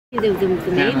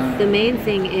The main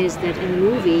thing is that in a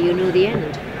movie you know the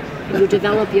end. You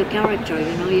develop your character,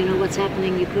 you know what's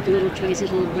happening, you put little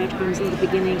traces, little breadcrumbs in the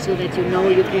beginning so that you know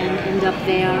you can end up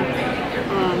there.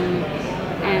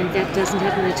 And that doesn't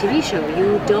happen in a TV show.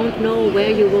 You don't know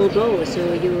where you will go,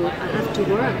 so you have to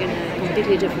work in a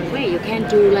completely different way. You can't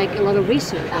do like a lot of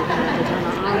research. Like when I did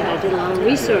Hannah Arendt, I did a lot of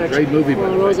research. Great movie,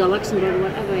 or Rosa Luxemburg, or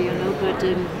whatever, but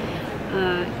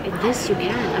in this you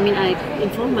can. I mean, I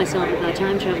informed myself about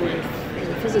time travel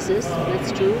and physicists,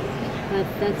 that's true, but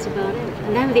that's about it.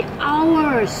 And then the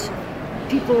hours,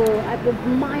 people, I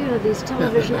admire these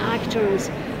television actors,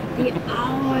 the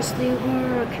hours they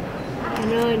work.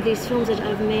 In these films that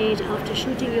I've made, after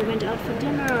shooting, you went out for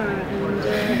dinner, and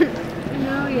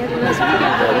you had a nice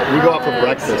weekend. We go out for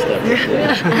breakfast every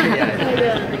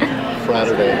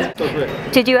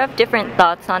Saturday. Did you have different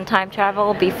thoughts on time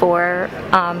travel before,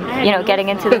 getting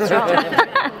into this role?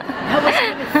 I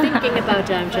wasn't thinking about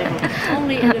time travel,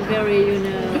 only in a very,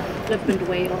 flippant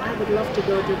way. Or I would love to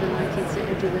go to the 19th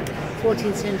century, to the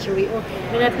 14th century. Or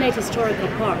when I played historical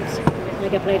parts.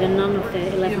 Like I played a nun of the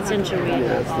 11th century.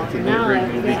 Now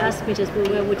they asked me just, well,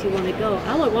 where would you want to go?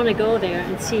 I would want to go there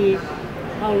and see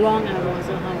how wrong I was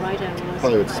or how right I was.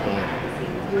 Probably would smile.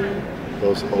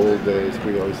 Those old days,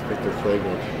 we always think they're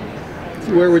fragrant.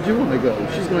 So where would you want to go?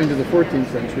 She's going to the 14th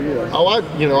century. Oh,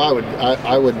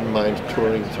 I wouldn't mind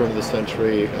touring turn of the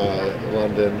century,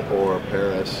 London or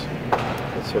Paris.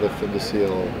 That sort of fin de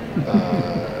siècle.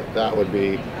 That would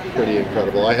be pretty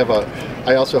incredible.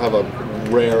 I also have a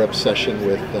rare obsession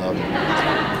with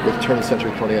turn of the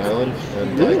century Coney Island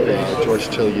and like George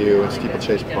Tillieu and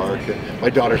Steeplechase Park. My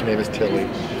daughter's name is Tilly.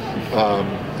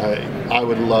 I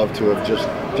would love to have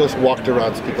just walked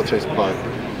around Steeplechase Park.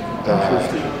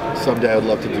 Someday I would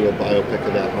love to do a biopic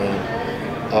of that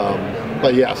man.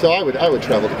 But yeah, so I would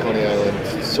travel to Coney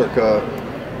Island circa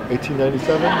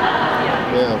 1897.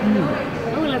 Yeah.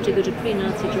 I would love to go to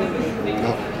pre-Nazi Germany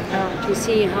to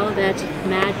see how that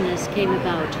madness came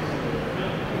about.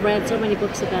 Read so many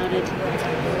books about it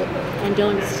and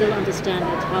don't still understand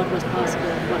it, how it was possible,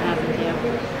 what happened there.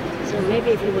 So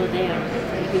maybe if you were there,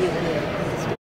 maybe you could.